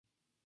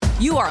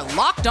You are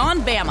Locked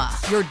On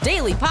Bama, your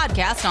daily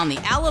podcast on the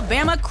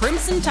Alabama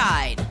Crimson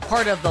Tide.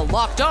 Part of the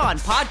Locked On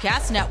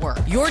Podcast Network,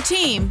 your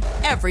team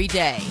every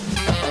day.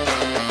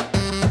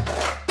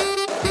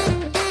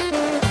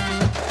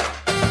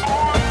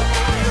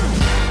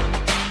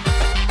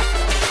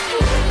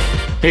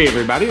 Hey,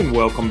 everybody, and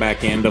welcome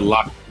back into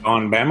Locked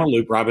On Bama.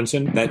 Luke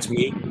Robinson, that's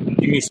me.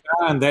 Jimmy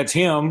Stein, that's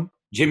him.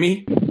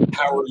 Jimmy,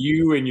 how are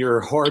you and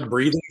your hard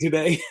breathing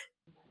today?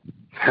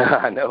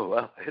 I know.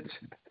 Well,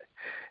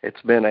 it's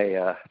been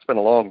a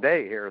long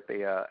day here at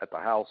the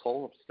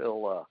household.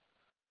 I'm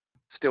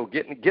still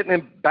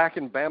getting back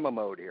in Bama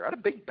mode here. I had a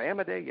big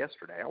Bama day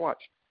yesterday.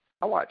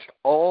 I watched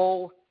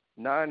all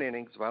 9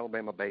 innings of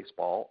Alabama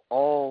baseball,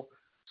 all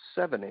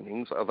 7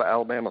 innings of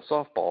Alabama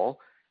softball.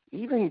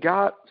 Even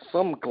got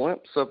some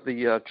glimpse of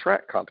the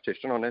track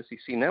competition on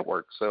SEC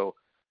Network. So,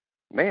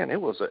 man, it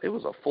was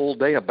a full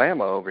day of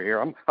Bama over here.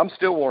 I'm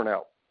still worn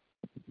out.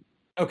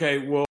 Okay,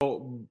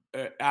 well,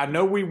 I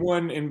know we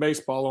won in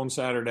baseball on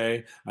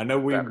Saturday. I know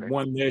we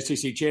won the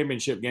SEC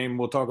championship game.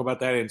 We'll talk about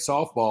that in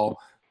softball.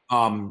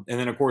 And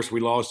then, of course, we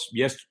lost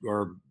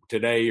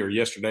today or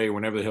yesterday,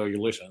 whenever the hell you're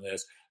listening to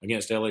this,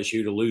 against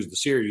LSU to lose the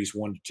series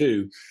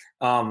 1-2.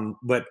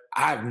 But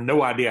I have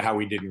no idea how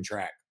we did in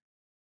track.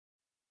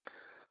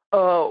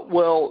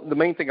 Well, the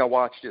main thing I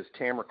watched is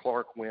Tamara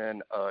Clark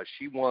win.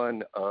 She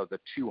won the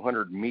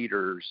 200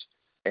 meters,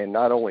 and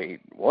not only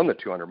won the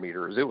 200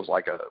 meters, it was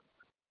like a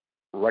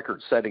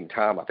record-setting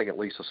time. I think at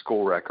least a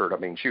school record. I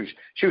mean, she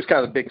was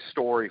kind of the big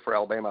story for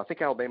Alabama. I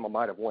think Alabama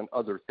might have won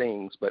other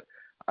things, but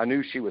I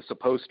knew she was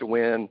supposed to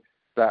win.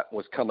 That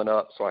was coming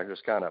up, so I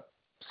just kind of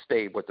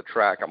stayed with the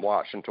track and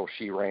watched until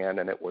she ran,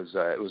 and it was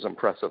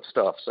impressive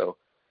stuff. So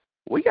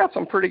we got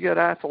some pretty good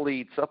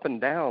athletes up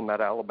and down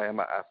that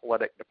Alabama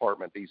athletic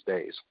department these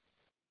days.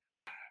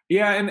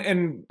 Yeah,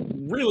 and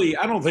really,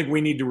 I don't think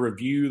we need to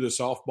review the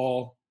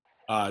softball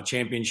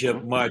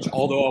championship much,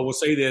 although I will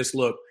say this,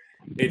 look,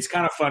 it's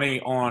kind of funny.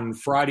 On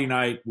Friday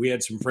night, we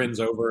had some friends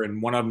over,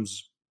 and one of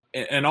them's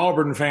an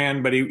Auburn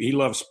fan, but he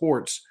loves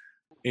sports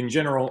in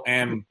general,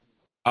 and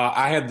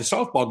I had the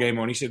softball game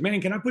on. He said, man,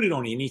 can I put it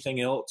on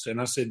anything else?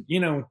 And I said,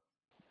 yeah,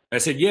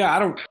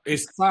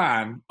 it's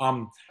fine.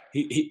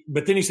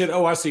 But then he said,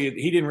 oh, I see it.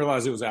 He didn't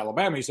realize it was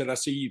Alabama. He said, I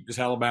see it's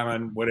Alabama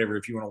and whatever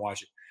if you want to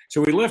watch it.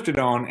 So we left it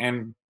on,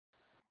 and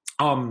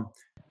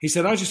he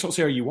said, I just don't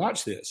see how you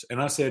watch this.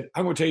 And I said,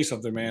 I'm going to tell you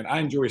something, man. I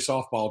enjoy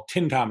softball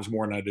 10 times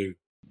more than I do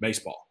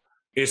baseball.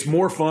 It's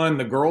more fun.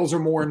 The girls are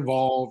more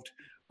involved.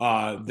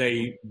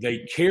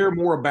 They care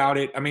more about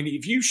it. I mean,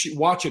 if you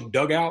watch a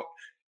dugout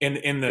in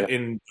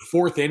the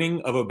fourth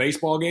inning of a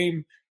baseball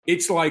game,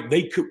 it's like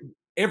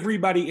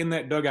everybody in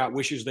that dugout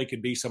wishes they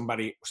could be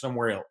somebody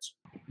somewhere else.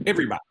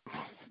 Everybody.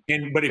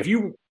 But if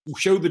you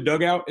show the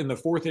dugout in the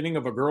fourth inning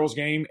of a girls'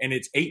 game and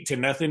it's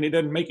 8-0, it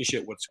doesn't make a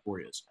shit what the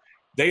score is.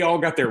 They all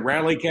got their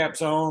rally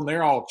caps on.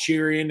 They're all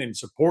cheering and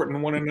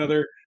supporting one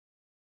another.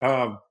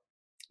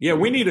 Yeah,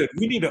 we need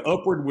a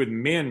upward with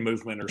men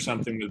movement or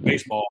something with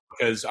baseball,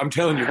 because I'm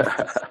telling you,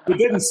 it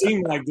doesn't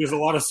seem like there's a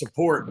lot of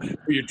support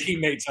for your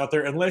teammates out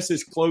there unless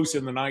it's close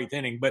in the 9th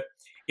inning. But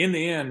in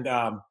the end,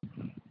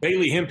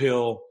 Bailey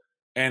Hemphill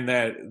and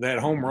that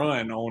home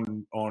run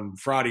on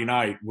Friday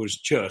night was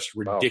just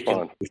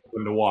ridiculous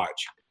fun to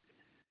watch.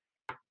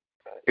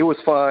 It was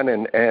fun,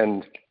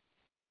 and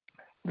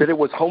that it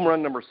was home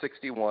run number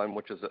 61,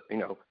 which is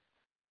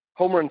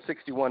home run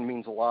 61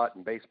 means a lot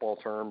in baseball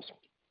terms.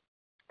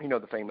 You know,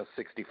 the famous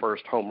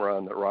 61st home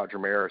run that Roger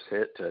Maris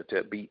hit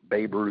to beat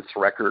Babe Ruth's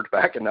record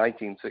back in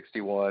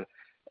 1961.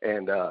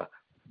 And,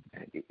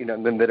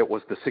 and then that it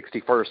was the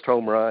 61st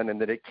home run, and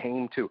that it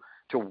came to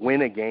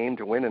win a game,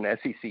 to win an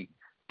SEC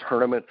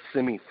tournament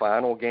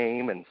semifinal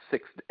game in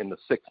the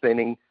 6th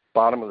inning,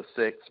 bottom of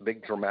the 6th,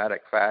 big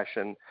dramatic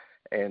fashion.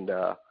 And,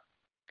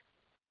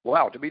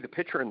 wow, to be the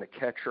pitcher and the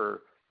catcher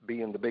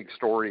being the big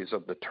stories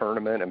of the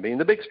tournament and being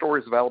the big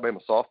stories of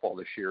Alabama softball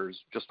this year is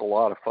just a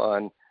lot of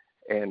fun.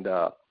 And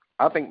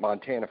I think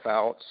Montana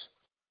Fouts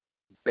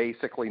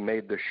basically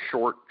made the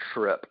short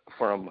trip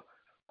from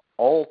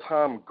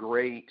all-time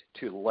great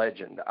to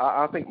legend.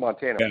 I think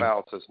Montana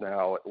Fouts is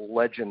now at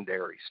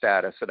legendary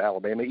status at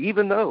Alabama,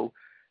 even though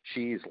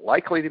she's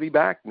likely to be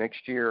back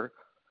next year,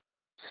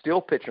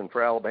 still pitching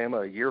for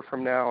Alabama a year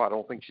from now. I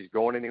don't think she's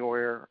going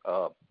anywhere.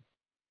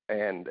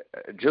 And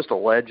just a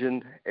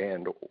legend.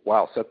 And,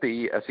 wow, set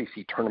the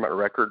SEC tournament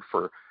record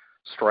for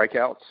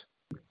strikeouts.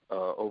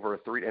 Over a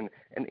 3, and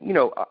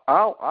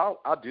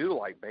I do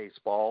like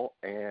baseball,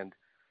 and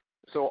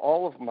so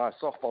all of my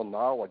softball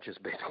knowledge is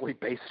basically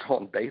based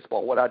on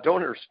baseball. What I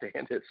don't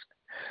understand is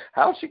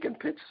how she can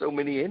pitch so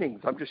many innings.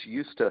 I'm just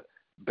used to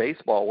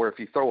baseball, where if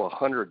you throw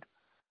 100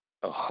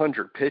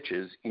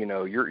 pitches,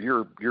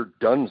 you're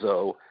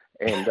donezo,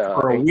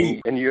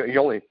 and you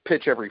only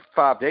pitch every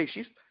 5 days.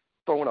 She's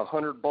throwing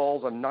 100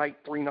 balls a night,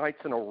 3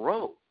 nights in a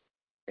row,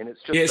 and it's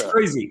just it's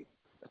crazy.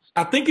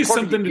 I think it's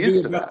something to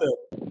do about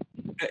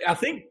I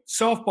think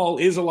softball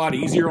is a lot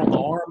easier on the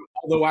arm,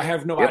 although I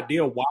have no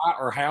idea why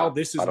or how.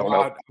 This is why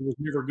I was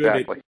never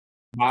good at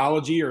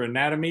biology or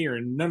anatomy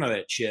or none of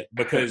that shit,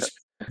 because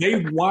They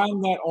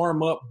wind that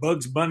arm up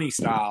Bugs Bunny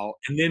style,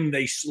 and then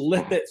they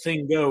let that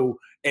thing go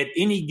at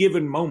any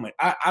given moment.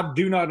 I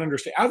do not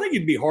understand. I think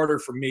it'd be harder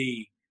for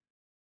me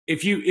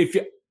if you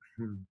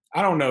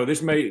I don't know.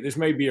 This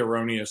may be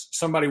erroneous.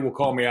 Somebody will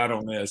call me out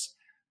on this.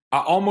 I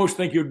almost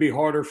think it would be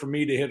harder for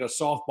me to hit a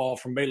softball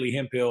from Bailey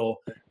Hempill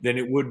than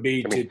it would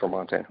be to from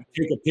Montana.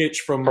 Take a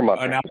pitch from an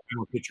Alabama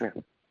pitcher.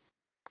 Yeah.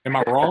 Am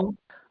I wrong?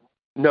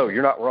 No,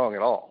 you're not wrong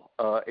at all.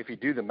 If you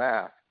do the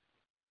math,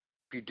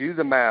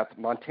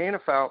 Montana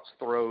Fouts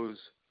throws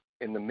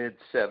in the mid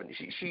 70s.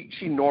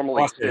 She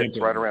normally sits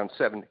right around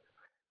 70.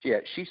 Yeah,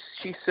 she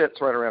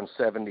sits right around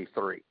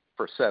 73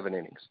 for 7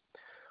 innings.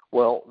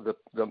 Well,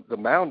 the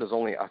mound is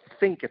only, I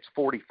think it's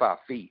 45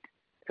 feet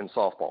in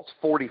softball. It's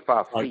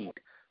 45 feet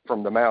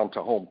from the mound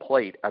to home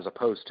plate as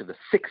opposed to the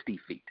 60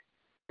 feet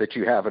that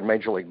you have in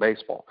Major League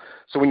Baseball.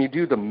 So when you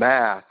do the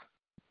math,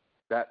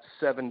 that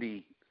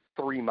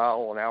 73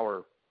 mile an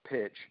hour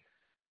pitch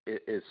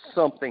is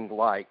something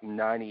like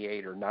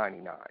 98 or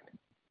 99,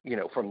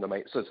 from the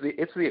main. So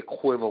it's the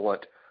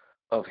equivalent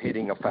of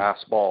hitting a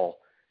fastball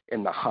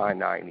in the high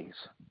 90s.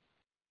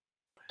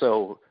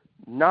 So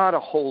not a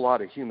whole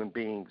lot of human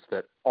beings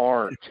that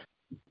aren't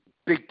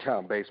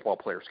big-time baseball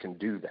players can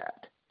do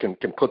that, can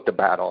put the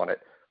bat on it,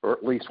 or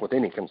at least with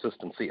any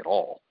consistency at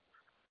all.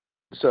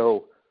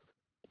 So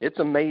it's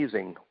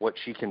amazing what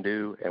she can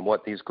do and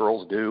what these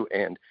girls do.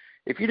 And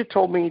if you'd have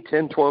told me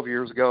 10, 12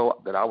 years ago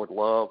that I would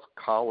love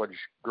college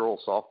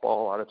girls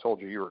softball, I'd have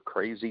told you were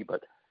crazy.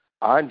 But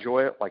I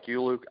enjoy it like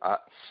you, Luke.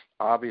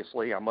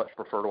 Obviously, I much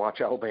prefer to watch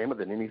Alabama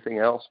than anything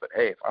else. But,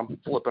 hey, if I'm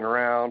flipping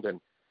around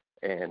and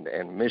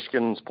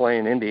Michigan's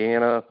playing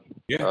Indiana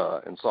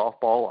in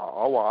softball,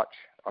 I'll watch.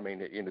 I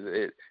mean,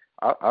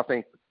 I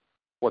think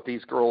what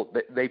these girls,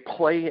 they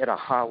play at a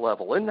high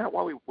level. Isn't that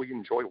why we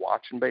enjoy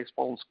watching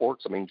baseball and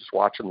sports? I mean, just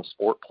watching the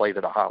sport played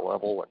at a high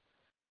level. And,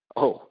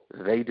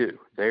 they do.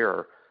 They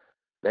are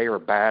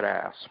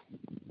badass.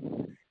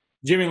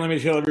 Jimmy, let me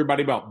tell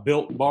everybody about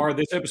Built Bar.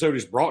 This episode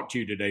is brought to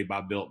you today by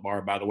Built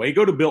Bar, by the way.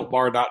 Go to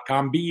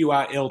BuiltBar.com,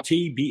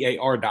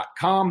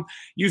 BuiltBar.com.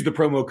 Use the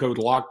promo code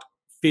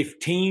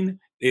LOCKED15.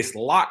 It's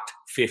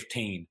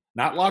LOCKED15,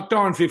 not Locked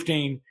On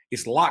 15.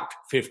 It's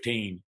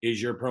LOCKED15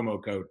 is your promo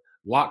code.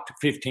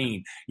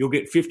 LOCKED15. You'll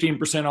get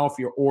 15% off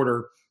your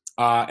order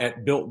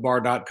at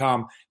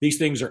BuiltBar.com. These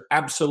things are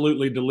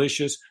absolutely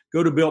delicious.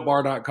 Go to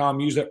BuiltBar.com.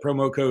 Use that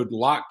promo code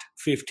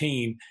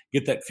LOCKED15.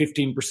 Get that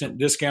 15%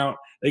 discount.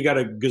 They got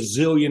a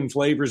gazillion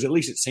flavors. At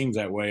least it seems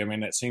that way. I mean,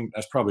 that's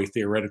probably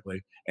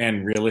theoretically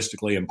and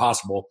realistically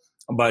impossible.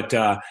 But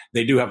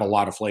they do have a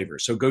lot of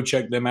flavors. So go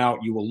check them out.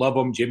 You will love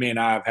them. Jimmy and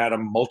I have had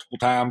them multiple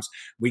times.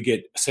 We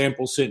get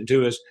samples sent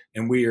to us,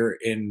 and we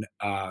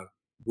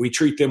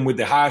treat them with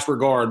the highest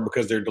regard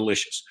because they're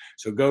delicious.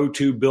 So go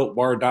to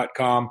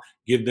BuiltBar.com,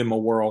 give them a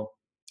whirl.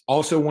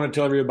 Also want to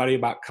tell everybody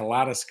about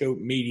Kaleidoscope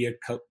Media,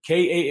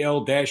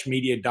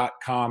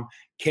 KAL-media.com,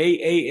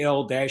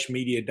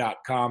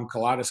 KAL-media.com,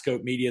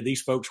 Kaleidoscope Media.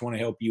 These folks want to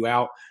help you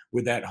out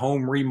with that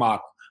home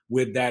remodel,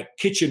 with that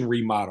kitchen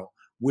remodel,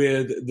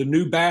 with the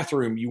new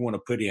bathroom you want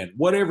to put in,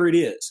 whatever it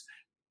is.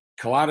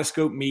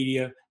 Kaleidoscope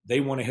Media, they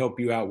want to help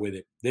you out with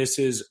it. This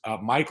is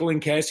Michael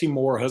and Cassie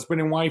Moore, husband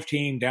and wife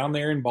team down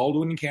there in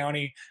Baldwin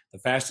County, the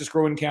fastest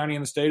growing county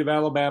in the state of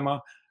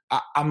Alabama.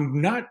 I'm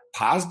not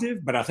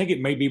positive, but I think it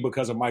may be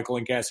because of Michael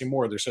and Cassie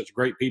Moore. They're such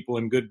great people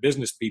and good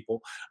business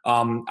people.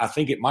 I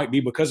think it might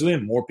be because of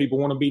them. More people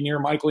want to be near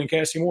Michael and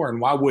Cassie Moore,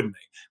 and why wouldn't they?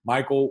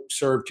 Michael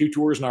served 2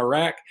 tours in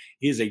Iraq.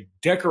 He is a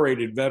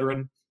decorated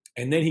veteran,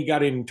 and then he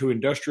got into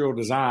industrial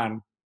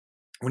design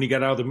when he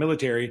got out of the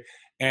military.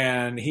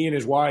 And he and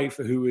his wife,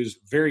 who is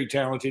very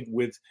talented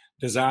with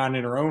design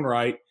in her own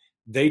right,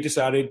 they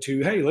decided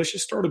to, hey, let's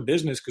just start a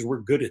business because we're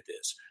good at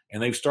this.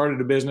 And they've started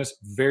a business,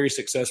 very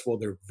successful.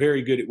 They're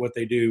very good at what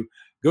they do.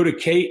 Go to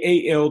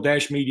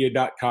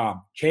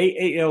KAL-media.com,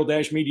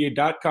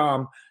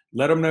 KAL-media.com.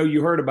 Let them know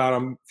you heard about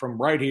them from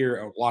right here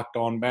at Locked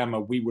On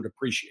Bama. We would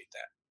appreciate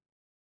that.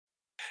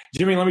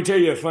 Jimmy, let me tell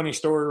you a funny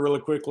story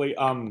really quickly.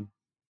 The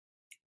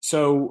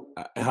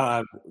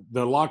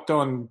Locked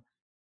On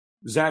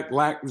Zach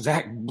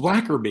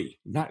Blackerby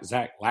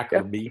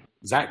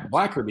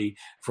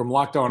from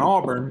Locked On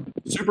Auburn,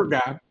 super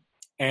guy.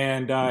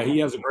 And he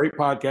has a great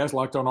podcast,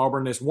 Locked On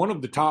Auburn. It's one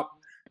of the top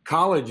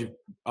college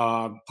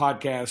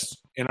podcasts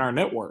in our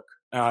network,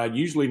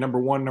 usually number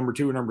 1, number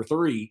 2, and number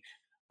 3.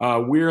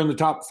 We're in the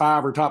top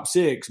 5 or top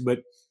 6,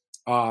 but,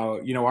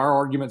 our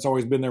argument's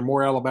always been they're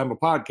more Alabama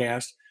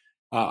podcasts.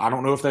 I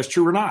don't know if that's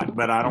true or not,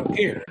 but I don't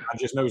care. I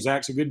just know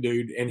Zach's a good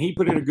dude. And he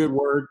put in a good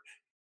word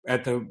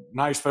at the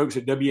nice folks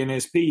at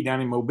WNSP down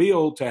in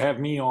Mobile to have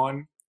me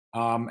on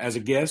as a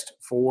guest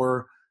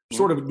for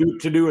sort of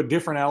to do a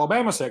different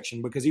Alabama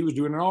section because he was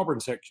doing an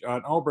Auburn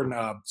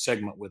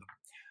segment with them.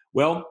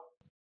 Well,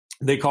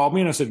 they called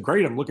me and I said,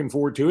 great, I'm looking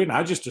forward to it. And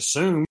I just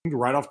assumed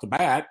right off the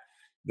bat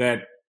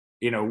that,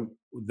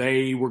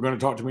 they were going to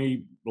talk to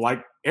me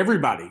like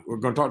everybody. We're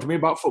going to talk to me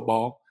about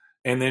football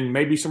and then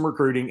maybe some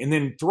recruiting and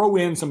then throw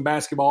in some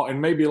basketball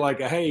and maybe like,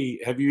 hey,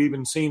 have you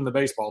even seen the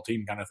baseball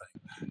team kind of thing?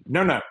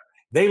 No.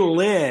 They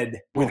led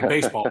with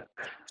baseball.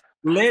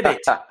 Led it.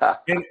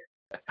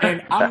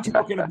 And I'm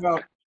talking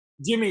about,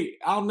 Jimmy,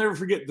 I'll never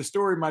forget the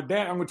story. I'm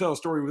going to tell a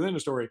story within a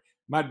story.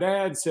 My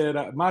dad said,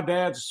 my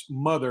dad's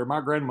mother,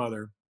 my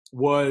grandmother,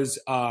 was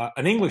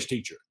an English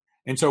teacher.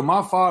 And so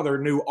my father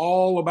knew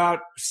all about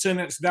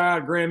sentence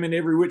diagramming,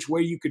 every which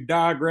way you could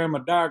diagram a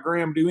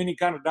diagram, do any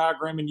kind of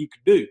diagramming you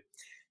could do.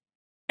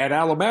 At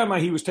Alabama,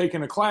 he was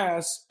taking a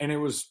class, and it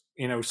was,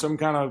 some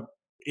kind of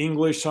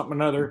English, something or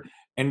another.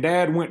 And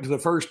Dad went to the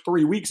first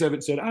 3 weeks of it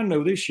and said, I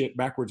know this shit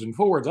backwards and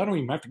forwards. I don't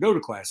even have to go to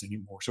class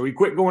anymore. So he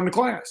quit going to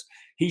class.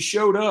 He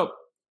showed up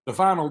the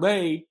final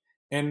day,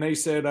 and they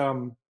said,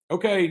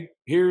 okay,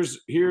 here's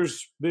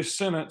this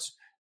sentence.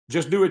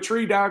 Just do a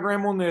tree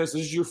diagram on this.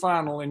 This is your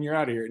final, and you're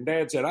out of here. And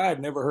Dad said, I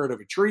had never heard of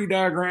a tree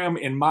diagram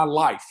in my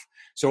life.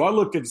 So I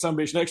looked at some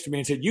bitch next to me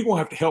and said, you're going to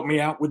have to help me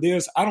out with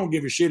this. I don't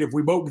give a shit if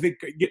we both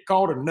get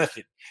caught or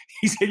nothing.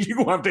 He said, you're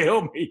going to have to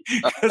help me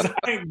because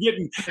I ain't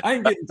getting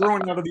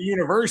thrown out of the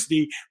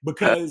university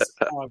because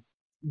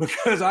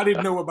I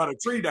didn't know about a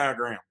tree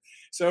diagram.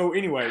 So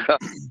anyway,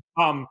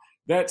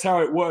 that's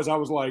how it was. I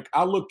was like,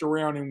 I looked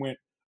around and went,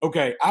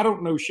 okay, I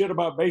don't know shit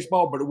about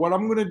baseball, but what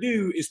I'm going to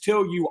do is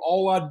tell you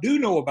all I do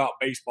know about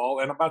baseball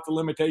and about the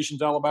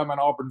limitations Alabama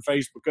and Auburn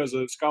face because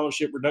of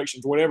scholarship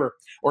reductions, whatever,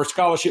 or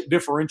scholarship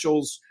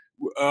differentials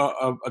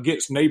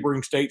against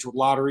neighboring states with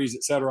lotteries,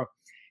 et cetera.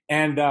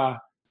 And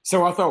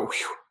so I thought,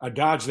 I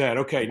dodged that.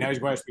 Okay, now he's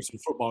going to ask me some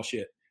football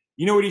shit.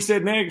 You know what he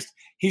said next?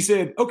 He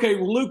said, okay,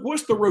 well, Luke,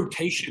 what's the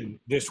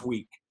rotation this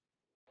week?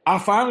 I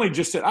finally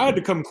just said, I had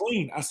to come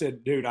clean. I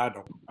said, dude, I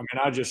don't. I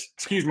mean,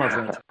 excuse my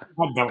French.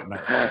 I don't know.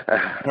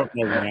 I don't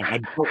know, man. I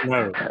don't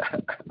know.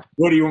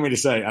 What do you want me to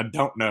say? I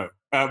don't know.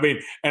 I mean,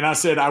 and I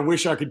said, I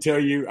wish I could tell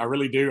you. I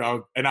really do.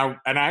 I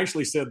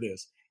actually said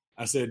this.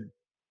 I said,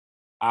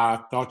 I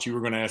thought you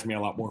were going to ask me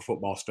a lot more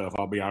football stuff.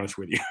 I'll be honest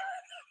with you.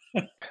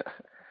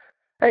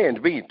 Hey, and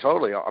to be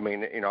totally, I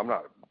mean, I'm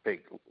not a big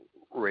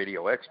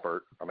radio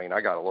expert. I mean,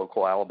 I got a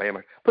local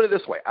Alabama. Put it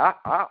this way,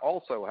 I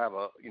also have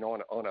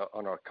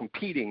on a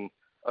competing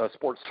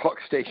sports talk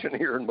station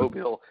here in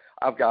Mobile.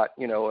 I've got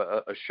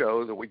a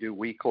show that we do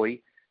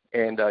weekly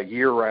and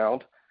year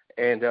round,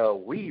 and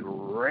we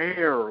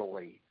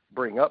rarely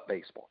bring up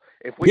baseball.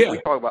 If we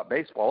talk about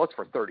baseball, it's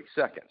for 30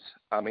 seconds.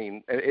 I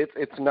mean,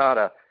 it's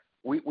not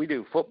we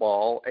do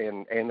football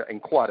and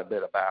quite a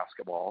bit of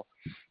basketball,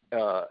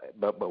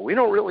 but we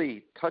don't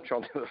really touch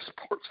on the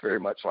sports very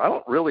much. So I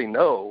don't really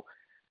know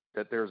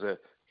that there's a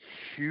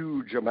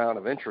huge amount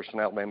of interest in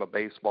Alabama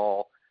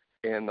baseball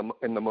in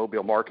the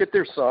Mobile market.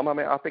 There's some. I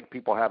mean, I think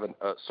people have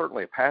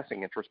certainly a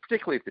passing interest,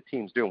 particularly if the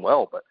team's doing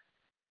well. But,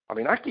 I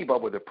mean, I keep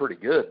up with it pretty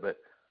good. But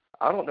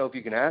I don't know if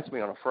you can ask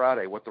me on a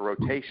Friday what the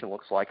rotation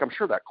looks like. I'm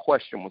sure that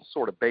question was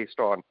sort of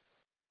based on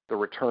the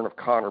return of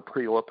Connor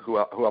Prielipp, who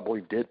I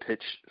believe did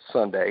pitch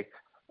Sunday.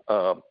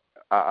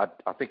 I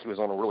think he was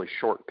on a really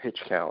short pitch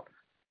count.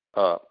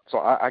 So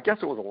I guess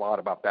it was a lot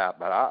about that.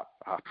 But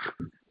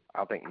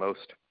I think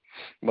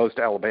most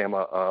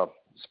Alabama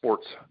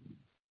sports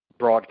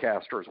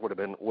broadcasters would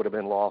have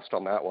been lost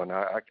on that one.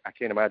 I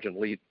can't imagine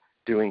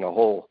doing a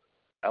whole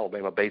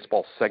Alabama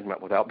baseball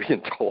segment without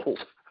being told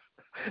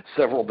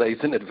several days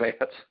in advance.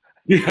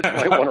 Yeah.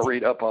 I want to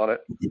read up on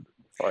it.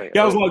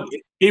 I was like,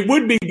 it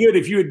would be good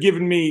if you had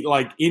given me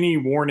like any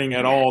warning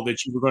at all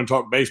that you were going to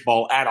talk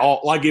baseball at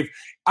all. Like if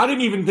I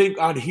didn't even think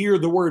I'd hear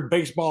the word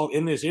baseball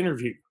in this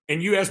interview,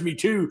 and you asked me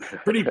two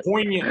pretty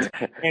poignant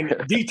and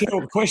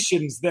detailed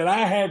questions that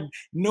I had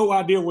no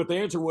idea what the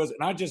answer was,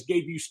 and I just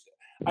gave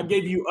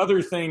you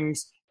other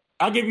things.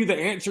 I gave you the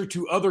answer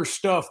to other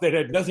stuff that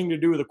had nothing to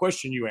do with the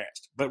question you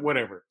asked. But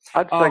whatever.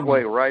 I'd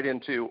segue right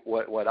into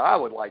what I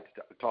would like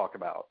to talk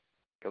about,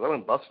 because I've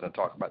been busting to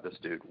talk about this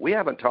dude. We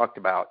haven't talked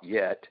about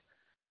yet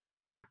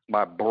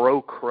my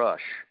bro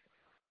crush,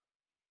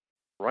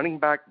 running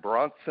back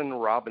Bronson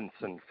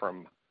Robinson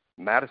from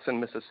Madison,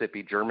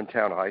 Mississippi,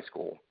 Germantown High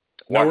School.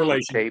 No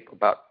relation. Tape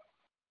about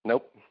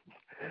nope.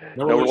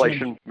 No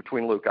relation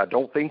between Luke. I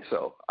don't think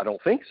so.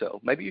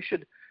 Maybe you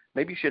should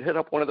hit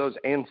up one of those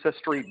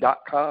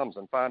ancestry.coms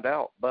and find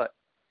out. But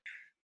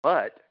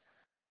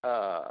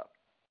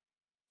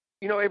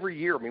every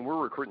year, I mean, we're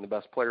recruiting the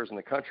best players in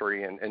the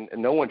country, and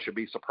no one should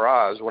be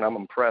surprised when I'm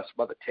impressed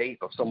by the tape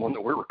of someone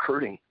that we're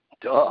recruiting.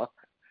 Duh.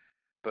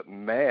 But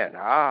man,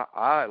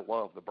 I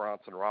love the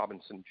Bronson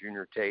Robinson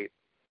Jr. tape.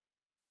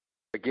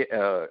 Again,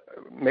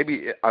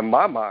 maybe in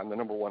my mind, the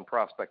number one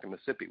prospect in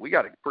Mississippi. We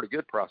got a pretty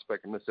good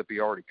prospect in Mississippi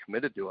already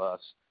committed to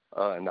us,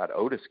 and that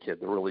Otis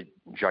kid, the really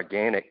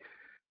gigantic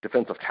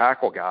defensive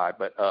tackle guy.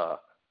 But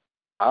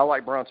I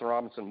like Bronson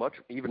Robinson much.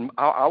 Even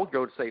I would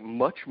go to say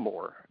much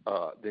more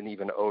than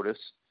even Otis.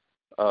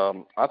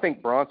 I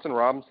think Bronson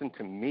Robinson,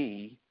 to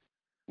me,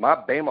 my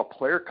Bama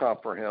player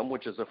comp for him,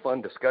 which is a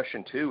fun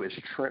discussion too, is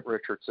Trent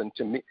Richardson.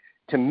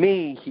 To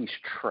me, he's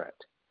Trent.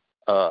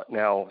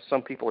 Now,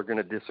 some people are going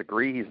to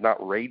disagree. He's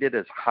not rated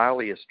as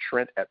highly as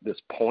Trent at this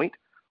point,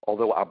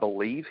 although I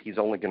believe he's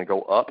only going to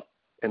go up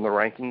in the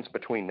rankings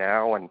between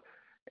now and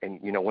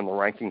when the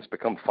rankings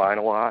become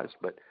finalized.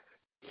 But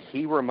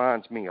he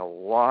reminds me a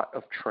lot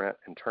of Trent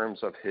in terms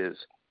of his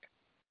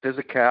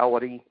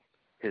physicality,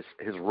 his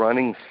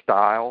running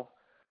style.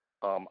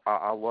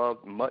 I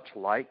love, much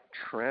like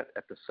Trent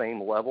at the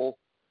same level,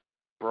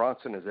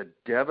 Bronson is a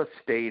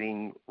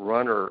devastating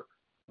runner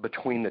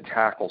between the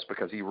tackles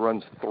because he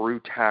runs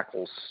through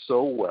tackles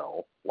so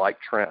well, like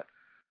Trent.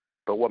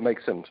 But what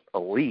makes him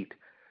elite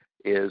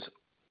is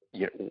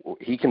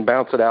he can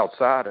bounce it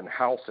outside and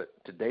house it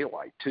to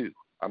daylight too.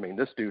 I mean,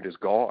 this dude is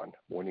gone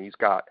when he's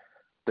got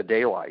the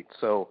daylight.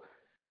 So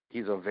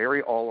he's a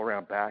very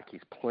all-around back.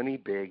 He's plenty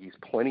big. He's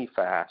plenty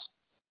fast.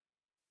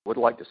 Would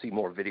like to see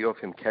more video of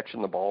him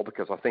catching the ball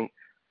because I think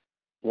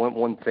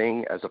one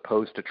thing, as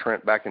opposed to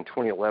Trent back in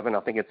 2011, I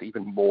think it's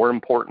even more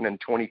important in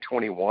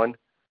 2021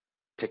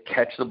 to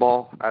catch the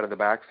ball out of the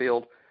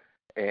backfield.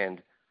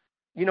 And,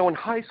 in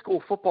high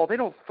school football, they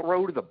don't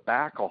throw to the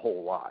back a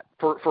whole lot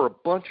for a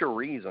bunch of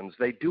reasons.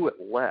 They do it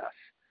less.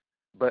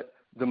 But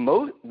the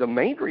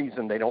main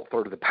reason they don't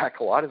throw to the back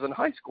a lot is in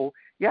high school,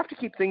 you have to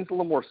keep things a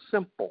little more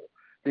simple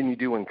than you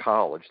do in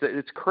college.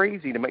 It's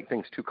crazy to make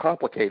things too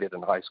complicated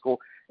in high school.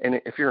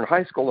 And if you're in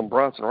high school and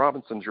Bronson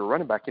Robinson's your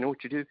running back, you know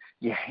what you do?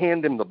 You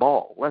hand him the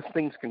ball. Less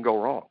things can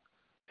go wrong.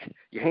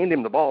 You hand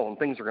him the ball and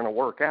things are going to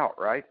work out,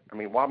 right? I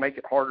mean, why make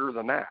it harder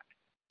than that?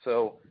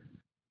 So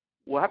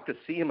we'll have to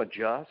see him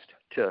adjust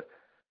to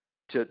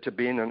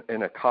being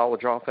in a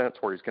college offense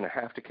where he's going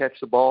to have to catch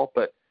the ball.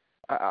 But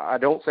I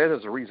don't say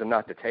there's a reason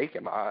not to take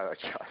him. I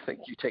think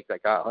you take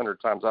that guy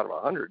 100 times out of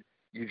 100.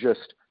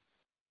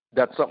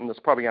 That's something that's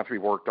probably going to have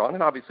to be worked on.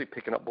 And obviously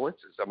picking up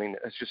blitzes. I mean,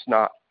 it's just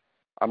not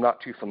 – I'm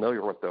not too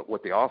familiar with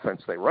the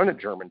offense they run at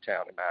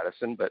Germantown and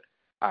Madison, but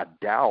I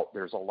doubt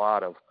there's a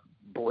lot of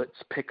blitz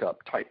pickup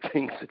type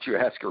things that you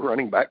ask a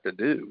running back to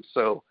do.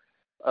 So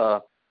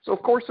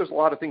of course there's a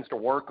lot of things to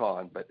work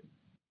on, but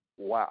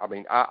wow, I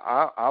mean,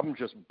 I'm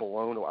just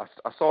blown away.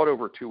 I saw it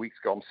over 2 weeks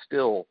ago. I'm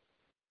still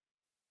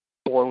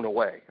blown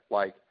away.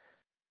 Like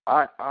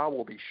I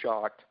will be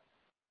shocked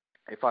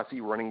if I see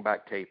running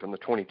back tape in the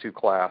 22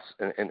 class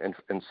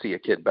and see a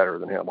kid better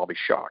than him. I'll be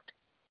shocked.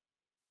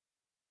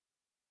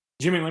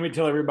 Jimmy, let me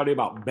tell everybody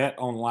about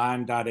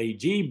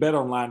betonline.ag.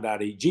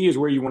 Betonline.ag is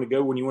where you want to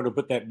go when you want to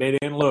put that bet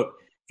in. Look,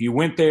 if you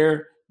went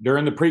there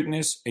during the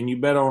Preakness and you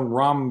bet on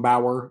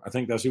Rombauer, I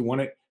think that's who won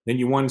it, then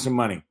you won some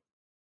money.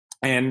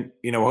 And,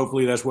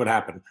 hopefully that's what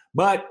happened.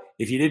 But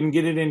if you didn't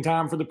get it in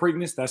time for the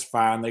Preakness, that's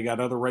fine. They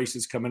got other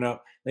races coming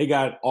up. They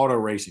got auto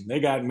racing. They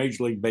got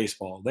Major League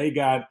Baseball. They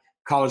got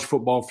college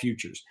football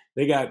futures.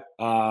 They got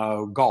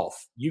golf.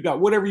 You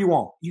got whatever you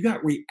want. You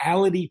got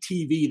reality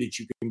TV that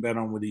you can bet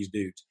on with these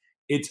dudes.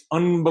 It's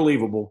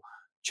unbelievable.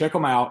 Check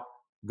them out.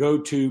 Go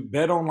to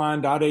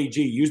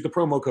betonline.ag. Use the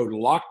promo code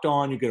Locked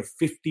On. You get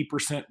a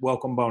 50%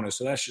 welcome bonus.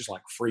 So that's just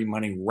like free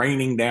money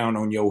raining down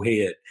on your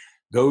head.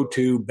 Go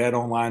to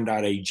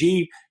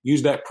betonline.ag.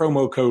 Use that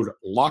promo code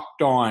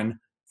Locked On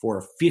for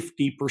a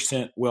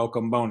 50%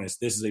 welcome bonus.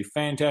 This is a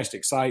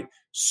fantastic site.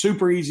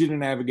 Super easy to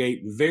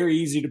navigate. Very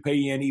easy to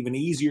pay in. Even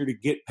easier to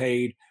get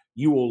paid.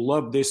 You will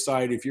love this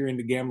site if you're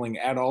into gambling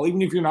at all.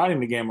 Even if you're not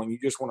into gambling, you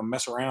just want to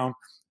mess around,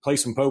 play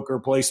some poker,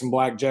 play some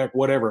blackjack,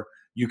 whatever.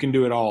 You can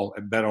do it all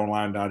at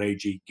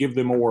betonline.ag. Give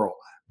them a whirl.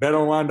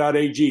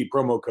 Betonline.ag,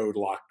 promo code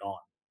Locked On.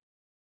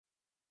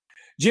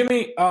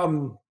 Jimmy,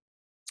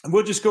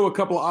 we'll just go a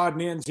couple of odd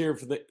and ends here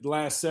for the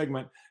last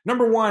segment.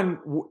 Number one,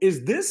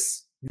 is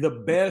this the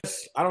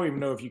best? I don't even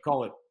know if you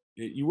call it.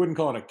 You wouldn't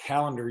call it a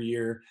calendar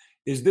year.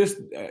 Is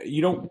this? I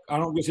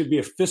don't guess it'd be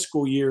a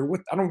fiscal year.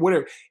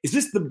 Whatever. Is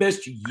this the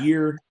best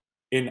year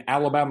in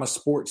Alabama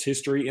sports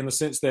history in the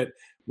sense that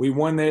we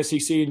won the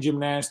SEC in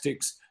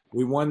gymnastics,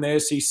 we won the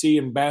SEC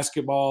in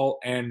basketball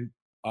and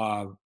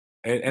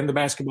the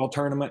basketball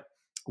tournament,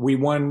 we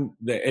won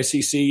the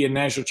SEC in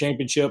national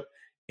championship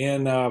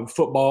in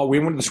football, we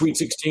won the Sweet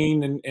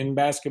 16 in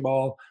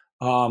basketball.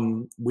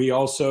 We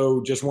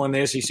also just won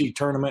the SEC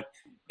tournament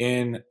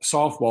in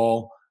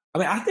softball. I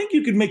mean, I think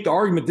you could make the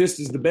argument this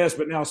is the best,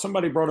 but now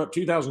somebody brought up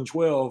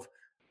 2012.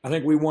 I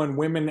think we won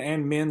women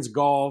and men's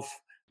golf.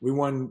 We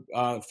won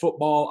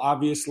football,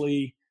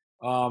 obviously,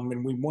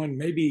 and we won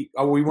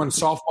we won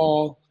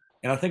softball,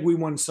 and I think we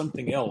won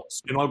something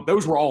else. And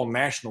those were all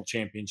national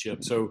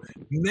championships. So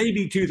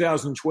maybe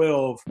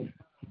 2012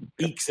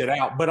 ekes it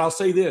out. But I'll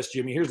say this,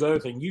 Jimmy, here's the other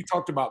thing. You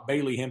talked about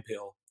Bailey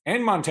Hemphill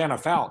and Montana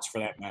Fouts, for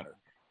that matter.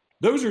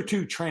 Those are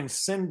two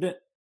transcendent,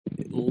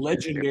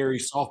 legendary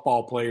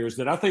softball players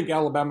that I think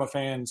Alabama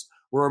fans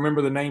will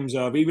remember the names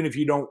of, even if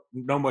you don't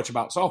know much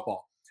about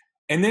softball.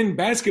 And then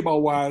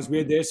basketball-wise, we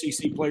had the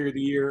SEC Player of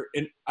the Year,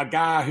 and a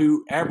guy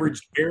who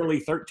averaged barely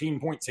 13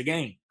 points a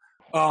game.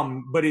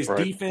 But his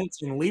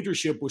defense and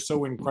leadership was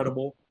so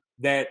incredible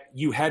that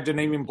you had to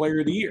name him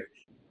Player of the Year.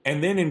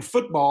 And then in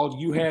football,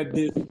 you had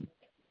this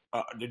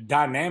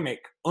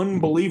dynamic,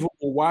 unbelievable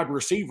wide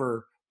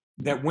receiver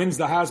that wins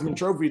the Heisman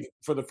Trophy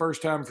for the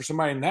first time for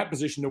somebody in that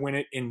position to win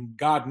it in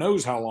God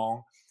knows how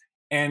long.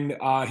 And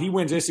he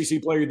wins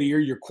SEC Player of the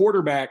Year. Your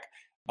quarterback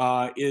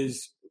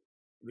is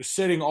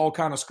setting all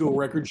kind of school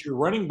records. Your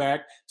running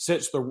back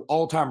sets the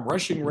all-time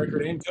rushing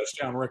record and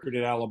touchdown record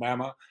at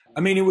Alabama.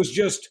 I mean, it was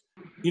just,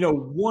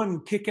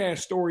 one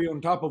kick-ass story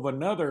on top of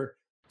another.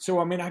 So,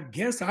 I mean, I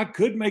guess I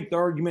could make the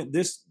argument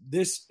this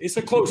it's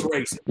a close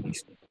race at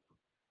least.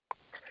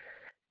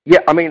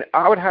 Yeah, I mean,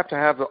 I would have to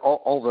have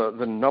all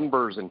the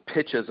numbers and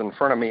pitches in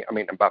front of me. I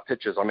mean, by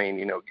pitches, I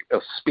mean, a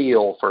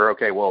spiel for,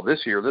 okay, well,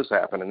 this year this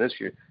happened, and this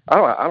year I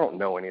don't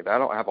know any of that. I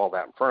don't have all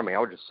that in front of me. I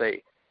would just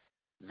say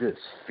this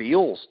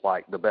feels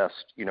like the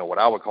best, what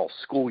I would call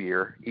school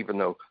year, even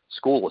though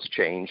school has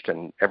changed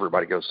and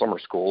everybody goes summer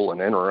school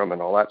and interim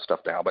and all that stuff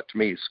now. But to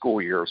me,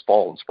 school year is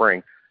fall and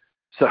spring.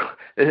 So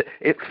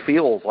it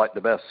feels like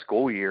the best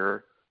school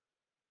year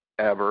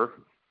ever.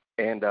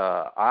 And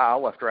I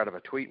left her out of a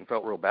tweet and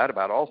felt real bad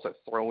about it. Also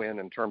throw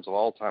in terms of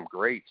all-time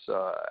greats,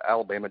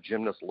 Alabama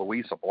gymnast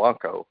Luisa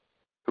Blanco,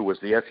 who was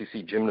the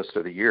SEC Gymnast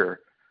of the Year.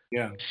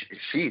 Yeah,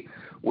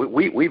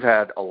 we've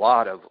had a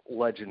lot of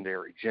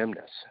legendary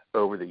gymnasts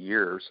over the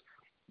years,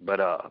 but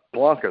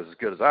Blanco's as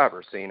good as I've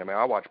ever seen. I mean,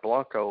 I watched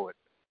Blanco.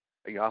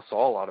 I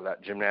saw a lot of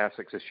that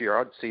gymnastics this year.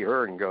 I'd see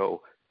her and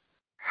go,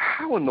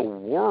 how in the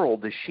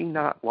world is she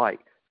not like?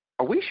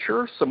 Are we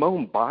sure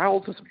Simone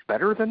Biles is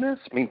better than this?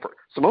 I mean,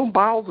 Simone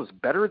Biles is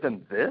better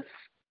than this?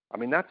 I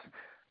mean, that's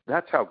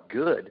how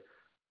good,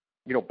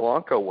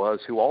 Blanco was,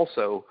 who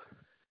also,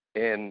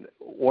 in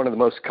one of the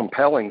most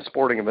compelling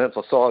sporting events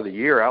I saw of the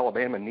year,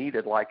 Alabama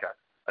needed like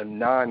a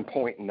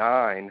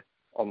 9.9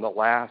 on the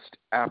last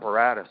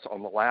apparatus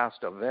on the last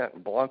event.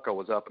 And Blanco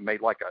was up and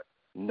made like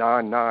a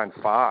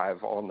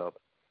 9.95 on the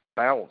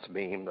balance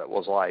beam that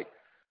was like,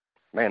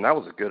 man, that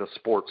was as good a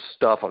sports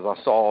stuff as I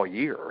saw all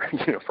year,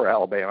 for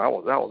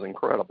Alabama. That was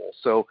incredible.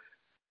 So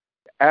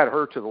add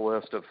her to the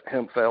list of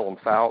Hemphill and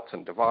Fouts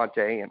and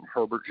Devontae and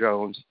Herbert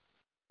Jones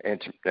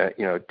and,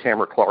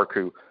 Tamara Clark,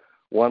 who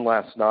won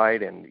last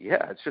night. And,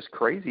 yeah, it's just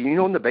crazy.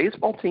 And the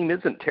baseball team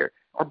isn't terrible.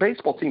 Our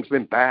baseball team's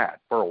been bad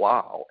for a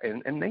while,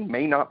 and they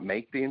may not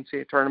make the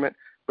NCAA tournament,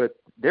 but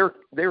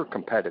they're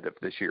competitive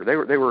this year.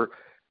 They were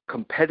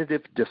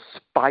competitive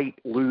despite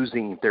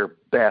losing their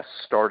best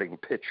starting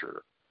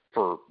pitcher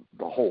for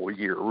the whole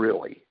year,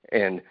 really.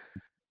 And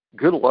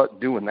good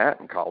luck doing that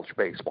in college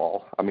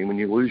baseball. I mean, when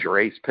you lose your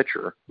ace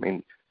pitcher, I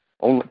mean,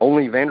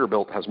 only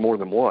Vanderbilt has more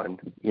than one,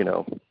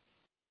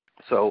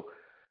 So,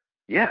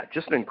 yeah,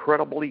 just an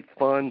incredibly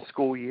fun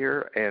school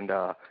year, and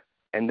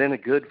then a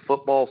good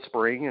football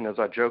spring. And as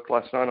I joked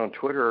last night on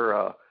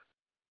Twitter,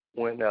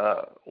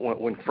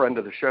 when friend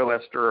of the show,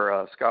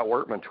 Esther Scott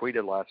Wortman,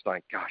 tweeted last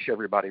night, gosh,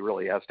 everybody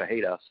really has to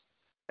hate us.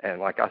 And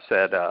like I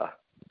said,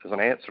 as an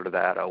answer to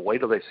that, wait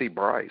till they see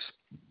Bryce.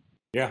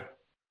 Yeah.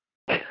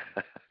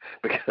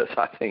 Because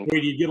I think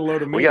you get a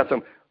load of me. We got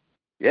some.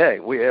 Yeah,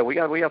 we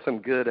got some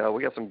good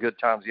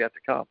times yet to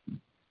come.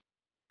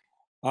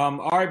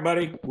 All right,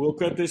 buddy. We'll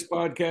cut this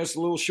podcast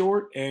a little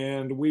short,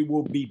 and we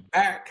will be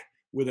back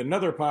with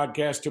another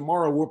podcast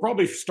tomorrow. We'll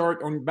probably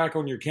start back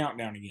on your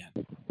countdown again.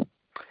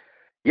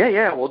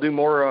 Yeah. We'll do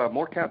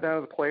more countdown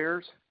of the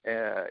players.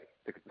 The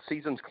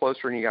season's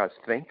closer than you guys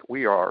think.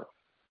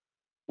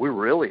 We're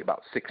really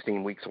about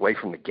 16 weeks away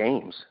from the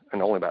games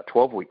and only about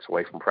 12 weeks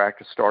away from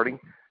practice starting.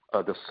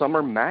 The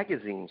summer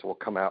magazines will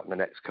come out in the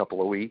next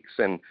couple of weeks,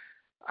 and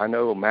I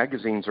know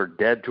magazines are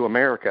dead to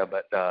America,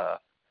 but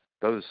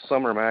those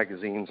summer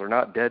magazines are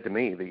not dead to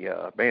me.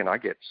 I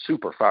get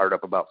super fired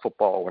up about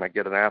football when I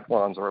get an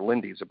Athlons or a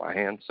Lindy's in my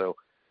hand, so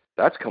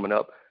that's coming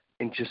up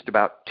in just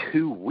about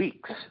 2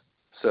 weeks.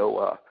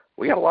 So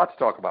we got a lot to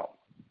talk about,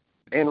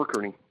 and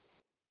recruiting.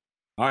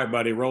 All right,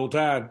 buddy. Roll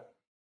Tide.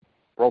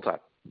 Roll Tide.